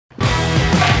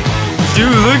Dude,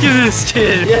 look at this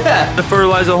kid. Yeah. To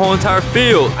fertilize the whole entire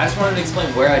field. I just wanted to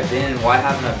explain where I've been and why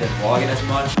haven't I been vlogging as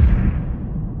much.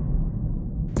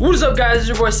 What is up, guys? It's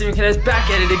your boy Steven Knez back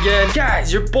at it again.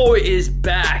 Guys, your boy is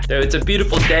back. Dude, it's a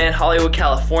beautiful day in Hollywood,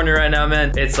 California right now,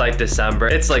 man. It's like December.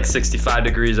 It's like 65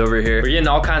 degrees over here. We're getting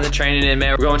all kinds of training in,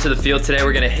 man. We're going to the field today.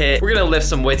 We're gonna lift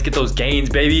some weights, get those gains,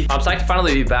 baby. I'm psyched to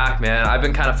finally be back, man. I've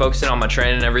been kind of focusing on my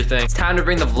training and everything. It's time to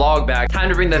bring the vlog back. Time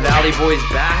to bring the Valley Boys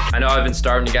back. I know I've been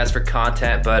starving you guys for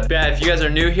content, but yeah, if you guys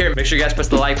are new here, make sure you guys press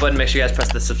the like button. Make sure you guys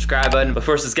press the subscribe button. But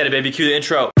first, let's get it, baby. Cue the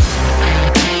intro.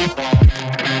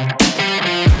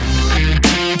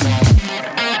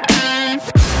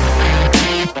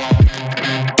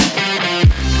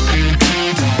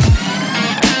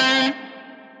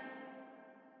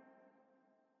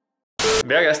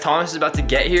 Yeah, guys, Thomas is about to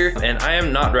get here, and I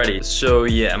am not ready. So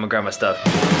yeah, I'm gonna grab my stuff.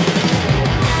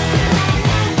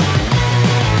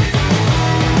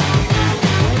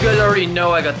 You guys already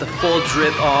know I got the full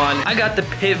drip on. I got the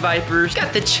pit vipers,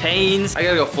 got the chains. I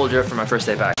gotta go full drip for my first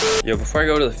day back. Yo, before I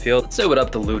go to the field, let's say what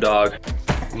up to Lou Dog.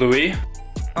 Louie?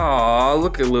 Aw,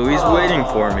 look at Louie, he's waiting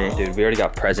for me. Dude, we already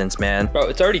got presents, man. Bro,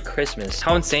 it's already Christmas.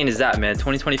 How insane is that, man?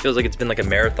 2020 feels like it's been like a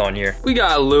marathon year. We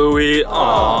got Louie.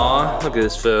 Aw, look at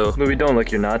this fool. Louie, don't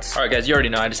lick your nuts. All right, guys, you already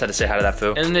know. I just had to say hi to that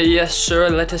fool. And yes, sir,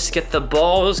 let us get the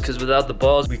balls, because without the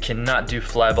balls, we cannot do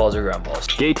fly balls or ground balls.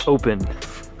 Gate open.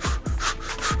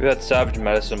 We got Savage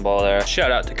medicine ball there. Shout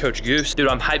out to Coach Goose. Dude,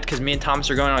 I'm hyped because me and Thomas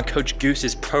are going on Coach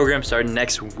Goose's program starting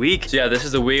next week. So yeah, this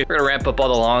is the week. We're gonna ramp up all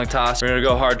the long toss. We're gonna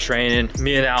go hard training.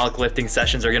 Me and Alec lifting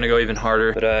sessions are gonna go even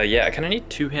harder. But yeah, I kind of need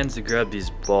two hands to grab these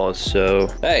balls. So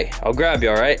hey, I'll grab you,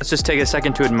 all right? Let's just take a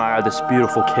second to admire this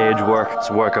beautiful cage work.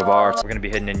 It's a work of art. We're gonna be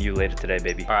hitting in you later today,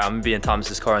 baby. All right, I'm gonna be in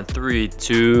Thomas's car in 3,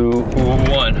 2,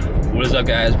 1. What is up,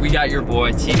 guys? We got your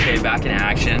boy TK back in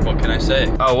action. What can I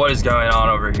say? Oh, what is going on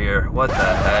over here? What the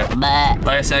heck? Like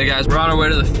I said, guys, we're on our way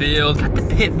to the field. Got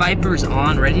the pit vipers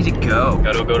on, ready to go.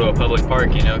 Gotta go to a public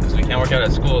park, you know, because we can't work out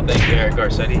at school. Thank you, Eric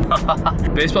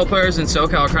Garcetti. Baseball players in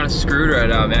SoCal are kind of screwed right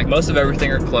now, man. Most of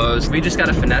everything are closed. We just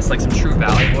gotta finesse like some true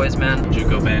Valley Boys, man.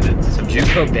 JUCO bandits. Some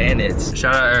JUCO bandits.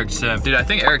 Shout out Eric Sim. Dude, I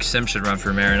think Eric Sim should run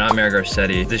for mayor, not Mayor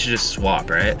Garcetti. They should just swap,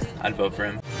 right? I'd vote for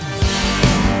him.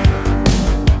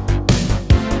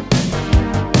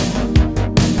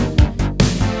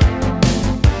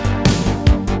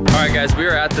 Alright guys, we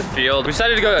are at the field. We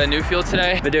decided to go to a new field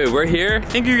today, but dude, we're here. I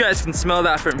think you guys can smell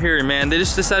that from here, man. They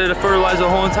just decided to fertilize the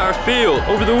whole entire field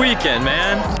over the weekend,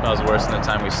 man. It smells worse than the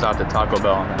time we stopped at Taco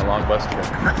Bell on that long bus trip.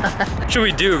 What should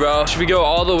we do, bro? Should we go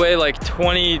all the way like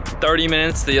 20, 30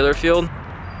 minutes to the other field?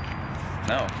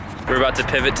 No. We're about to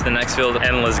pivot to the next field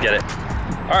and let's get it.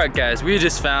 All right, guys, we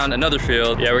just found another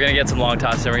field. Yeah, we're gonna get some long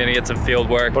toss and we're gonna get some field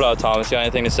work. What up, Thomas? You got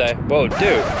anything to say? Whoa,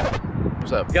 dude.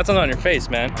 What's up? You got something on your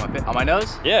face, man. On my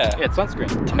nose? Yeah. Yeah, it's sunscreen.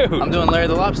 Dude. I'm doing Larry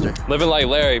the Lobster. Living like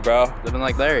Larry, bro. Living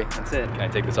like Larry. That's it. Can I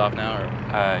take this off now or?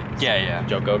 Yeah.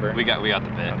 Joke over? We got the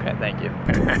bit. Okay, thank you.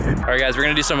 All right, guys, we're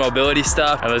gonna do some mobility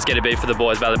stuff and let's get it bait for the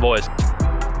boys by the boys.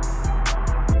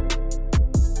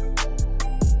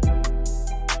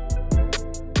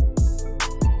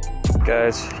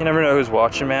 Guys, you never know who's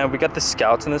watching, man. We got the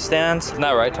scouts in the stands. Isn't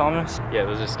that right, Thomas? Yeah,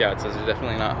 those are scouts. Those are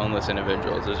definitely not homeless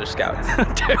individuals. Those are scouts.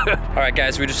 All right,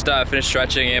 guys, we just finished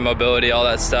stretching and mobility, all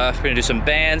that stuff. We're gonna do some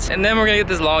bands, and then we're gonna get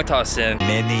this long toss in.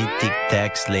 Many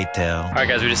tic-tacs later. All right,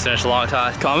 guys, we just finished the long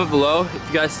toss. Comment below if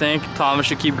you guys think Thomas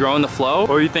should keep growing the flow,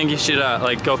 or you think he should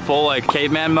like go full like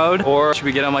caveman mode, or should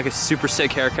we get him like a super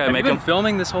sick haircut, make him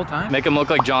filming this whole time? Make him look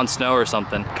like Jon Snow or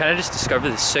something. Kind of just discovered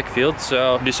this sick field,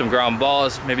 so do some ground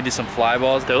balls, maybe do some fly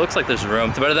balls. There looks like there's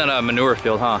room. It's better than a manure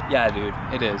field, huh? Yeah, dude,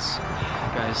 it is.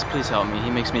 Guys, please help me. He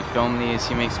makes me film these.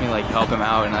 He makes me like help him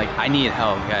out, and like I need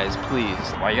help, guys,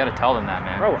 please. Why you gotta tell them that,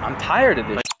 man? Bro, I'm tired of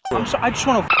this. I just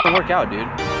want to work out, dude.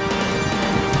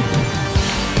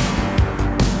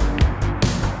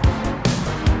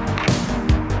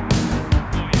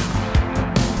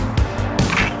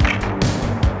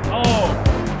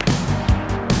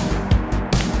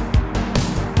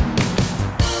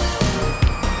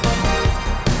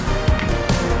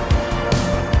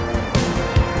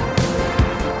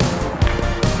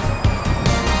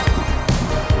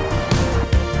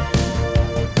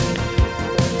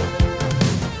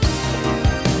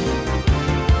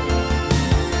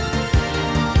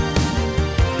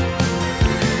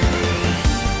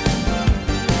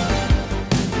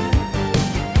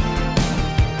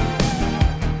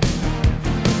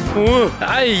 Woo.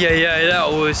 Ay,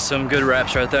 that was some good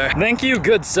reps right there. Thank you,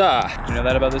 good sir. You know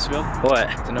that about this field? What?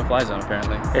 It's a no-fly zone,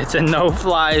 apparently. It's a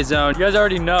no-fly zone. You guys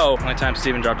already know. The only time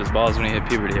Steven dropped his balls when he hit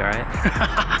puberty, all right?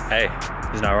 Hey,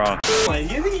 He's not wrong.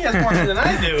 You think he has more than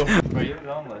I do? Bro, you look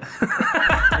homeless. Look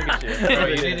at you. Bro,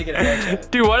 you need to get a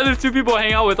haircut. Dude, why do the two people I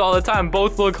hang out with all the time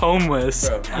both look homeless?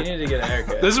 Bro, you need to get a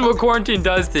haircut. This is what quarantine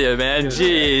does to you, man.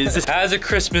 Jeez. As a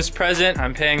Christmas present,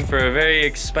 I'm paying for a very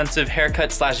expensive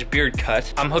haircut slash beard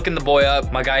cut. I'm hooking the boy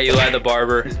up, my guy Eli the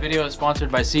barber. This video is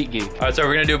sponsored by SeatGeek. All right, so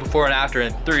we're gonna do it before and after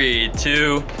in 3,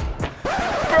 2.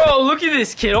 Bro, look at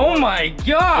this kid. Oh my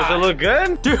God. Does it look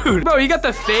good? Dude, bro, you got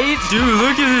the fade? Dude,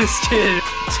 look at this kid.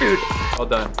 Dude. All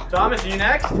done. Thomas, are you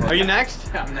next? Are you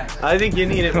next? I'm next. I think you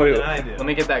need it more than I do. Let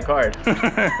me get that card.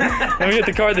 Let me get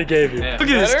the card they gave you. Yeah. Look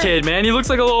at this kid, man. He looks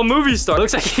like a little movie star.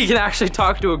 Looks like he can actually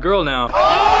talk to a girl now.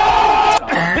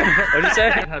 What'd you say?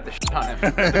 I have to shit on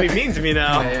him. That's what he means to me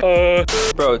now.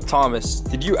 Bro, Thomas,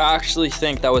 did you actually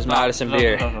think that was Madison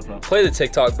Beer? No. Play the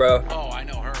TikTok, bro. Oh, I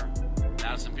know her.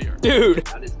 Madison Beer. Dude.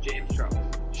 That is James Charles.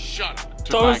 Shut up.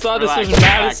 Thomas thought this was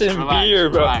Madison Beer,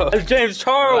 bro. That's James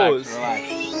Charles.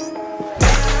 Relax.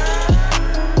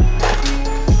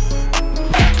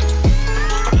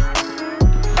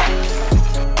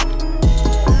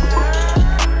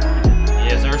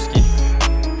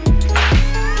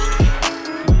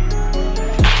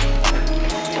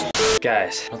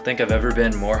 Guys, I don't think I've ever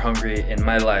been more hungry in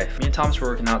my life. Me and Thomas were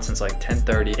working out since like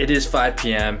 10:30. It is 5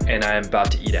 p.m. and I am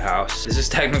about to eat a house. This is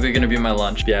technically gonna be my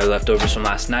lunch. Yeah, leftovers from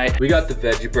last night. We got the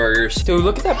veggie burgers. Dude,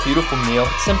 look at that beautiful meal.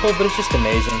 It's simple, but it's just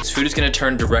amazing. This food is gonna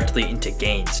turn directly into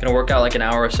gains. Gonna work out like an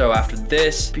hour or so after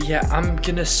this. But yeah, I'm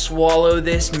gonna swallow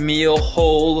this meal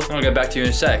whole. I'll get back to you in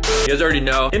a sec. You guys already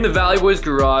know, in the Valley Boys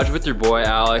garage with your boy,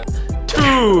 Alec.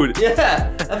 Dude! Yeah,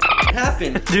 that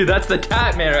happened. Dude, that's the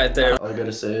cat man right there. All I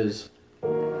gotta say is, you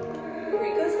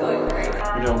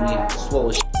know me,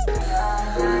 swallow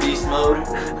beast mode.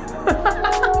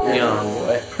 Young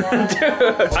boy.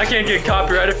 Dude, I can't get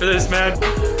copyrighted for this, man.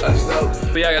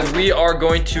 But yeah, guys, we are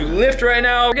going to lift right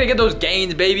now. We're gonna get those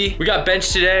gains, baby. We got bench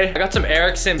today. I got some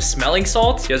Eric Sims smelling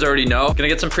salts. You guys already know. Gonna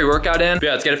get some pre-workout in. But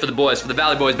yeah, let's get it for the boys, for the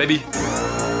Valley Boys, baby.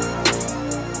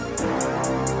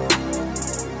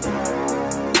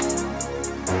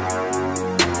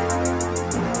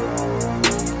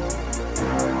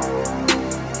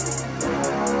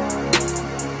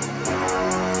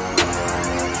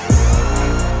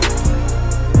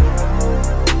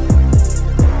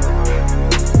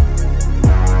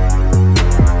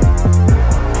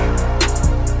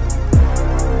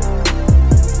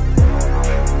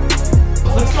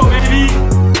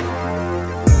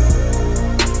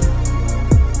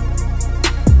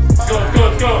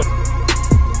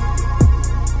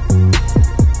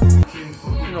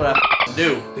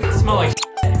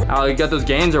 You got those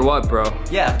gains or what, bro?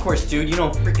 Yeah, of course, dude. You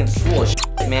don't freaking swallow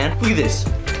shit, man. Look at this.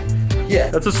 Yeah.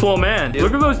 That's a swole man. Dude.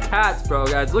 Look at those tats, bro,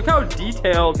 guys. Look how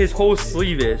detailed his whole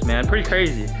sleeve is, man. Pretty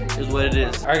crazy. Is what it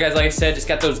is. All right, guys, like I said, just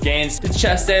got those gains. It's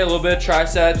chest day, a little bit of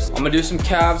triceps. I'm gonna do some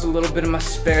calves, a little bit of my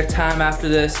spare time after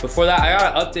this. Before that, I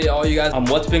gotta update all you guys on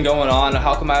what's been going on,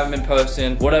 how come I haven't been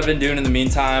posting, what I've been doing in the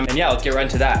meantime. And yeah, let's get right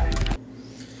into that.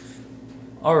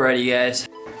 Alrighty, guys.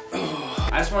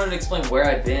 I just wanted to explain where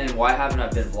I've been and why haven't I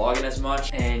been vlogging as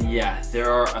much. And yeah,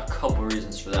 there are a couple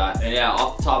reasons for that. And yeah,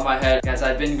 off the top of my head, guys,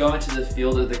 I've been going to the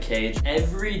field of the cage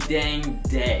every dang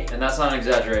day. And that's not an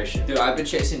exaggeration. Dude, I've been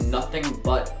chasing nothing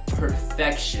but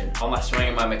perfection on my swing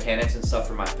and my mechanics and stuff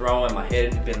for my throwing, my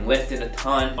hitting, been lifting a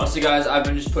ton. Honestly, guys, I've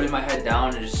been just putting my head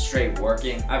down and just straight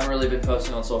working. I haven't really been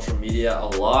posting on social media a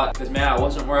lot because, man, I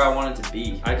wasn't where I wanted to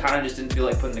be. I kind of just didn't feel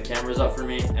like putting the cameras up for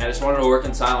me, and I just wanted to work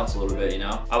in silence a little bit, you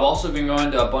know? I've also been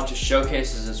going to a bunch of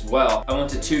showcases as well. I went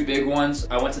to 2 big ones.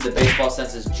 I went to the Baseball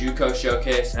Senses JUCO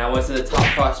showcase, and I went to the Top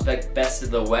Prospect Best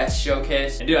of the West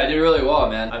showcase. And dude, I did really well,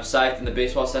 man. I'm psyched. In the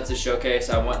Baseball Senses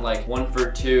showcase, I went like 1 for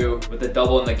 2 with a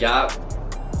double in the gap.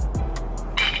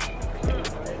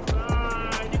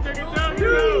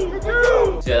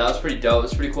 So yeah, that was pretty dope. It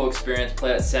was a pretty cool experience.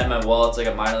 Played at San Manuel. It's like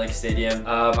a minor league stadium.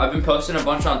 I've been posting a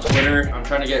bunch on Twitter. I'm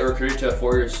trying to get recruited to a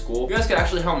 4-year school. You guys could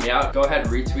actually help me out. Go ahead and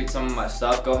retweet some of my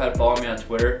stuff. Go ahead and follow me on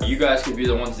Twitter. You guys could be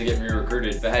the ones to get me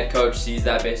recruited. If the head coach sees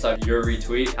that based off your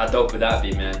retweet, how dope would that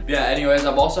be, man? But yeah, anyways,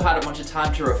 I've also had a bunch of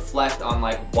time to reflect on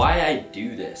like why I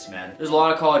do this, man. There's a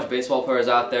lot of college baseball players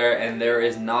out there, and there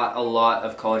is not a lot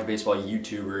of college baseball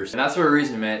YouTubers. And that's for a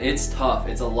reason, man. It's tough.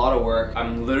 It's a lot of work.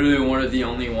 I'm literally one of the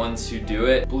only ones who do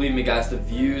it. it. Believe me guys, the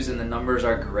views and the numbers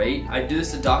are great. I do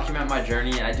this to document my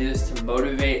journey. I do this to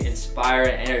motivate, inspire,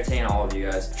 and entertain all of you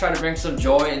guys. Try to bring some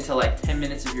joy into like 10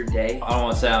 minutes of your day. I don't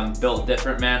want to say I'm built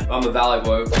different, man. I'm a valley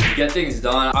boy. To get things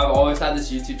done, I've always had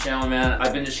this YouTube channel, man.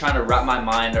 I've been just trying to wrap my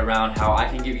mind around how I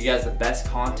can give you guys the best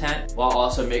content while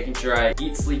also making sure I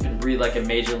eat, sleep, and breathe like a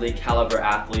major league caliber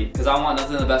athlete. Because I want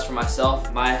nothing but the best for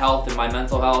myself, my health, and my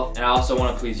mental health. And I also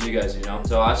want to please you guys, you know?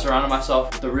 So I've surrounded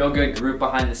myself with a real good group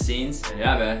behind the scenes. And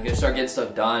yeah, man, I'm gonna start getting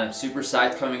stuff done. I'm super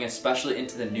psyched coming especially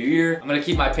into the new year. I'm gonna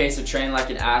keep my pace of training like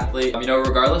an athlete. You know,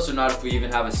 regardless or not if we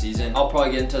even have a season, I'll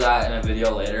probably get into that in a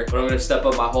video later. But I'm gonna step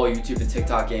up my whole YouTube and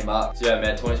TikTok game up. So yeah,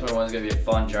 man, 2021 is gonna be a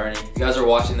fun journey. If you guys are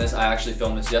watching this, I actually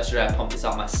filmed this yesterday. I pumped this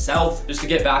out myself just to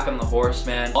get back on the horse,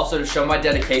 man. Also to show my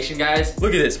dedication, guys.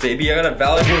 Look at this, baby. I got a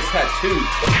Valley Boys tattoo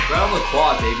right on the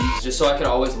quad, baby. Just so I can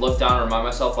always look down and remind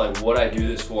myself like what I do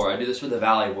this for. I do this for the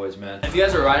Valley Boys, man. If you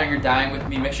guys are riding or dying with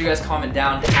me, make sure you guys comment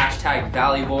down hashtag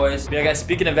Valley Boys. But yeah, guys,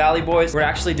 speaking of Valley Boys, we're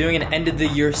actually doing an end of the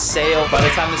year sale by the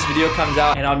time this video comes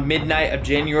out, and on midnight of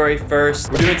January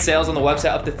 1st, we're doing sales on the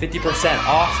website up to 50%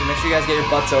 off, so make sure you guys get your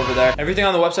butts over there. Everything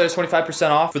on the website is 25%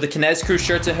 off. For the Knez crew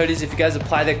shirts and hoodies, if you guys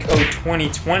apply the code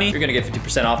 2020, you're gonna get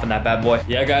 50% off on that bad boy.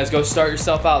 Yeah, guys, go start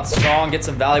yourself out strong, get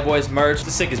some Valley Boys merch.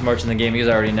 The sickest merch in the game, you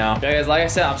guys already know. Yeah, guys, like I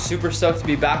said, I'm super stoked to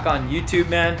be back on YouTube,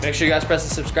 man. Make sure you guys press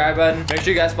the subscribe button. Make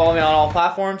sure you guys follow me on all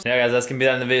platforms. Yeah, guys, that's gonna be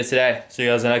that in the video today. See you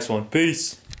guys in the next one.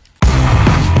 Peace.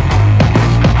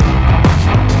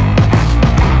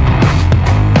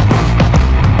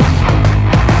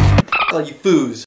 All you foos.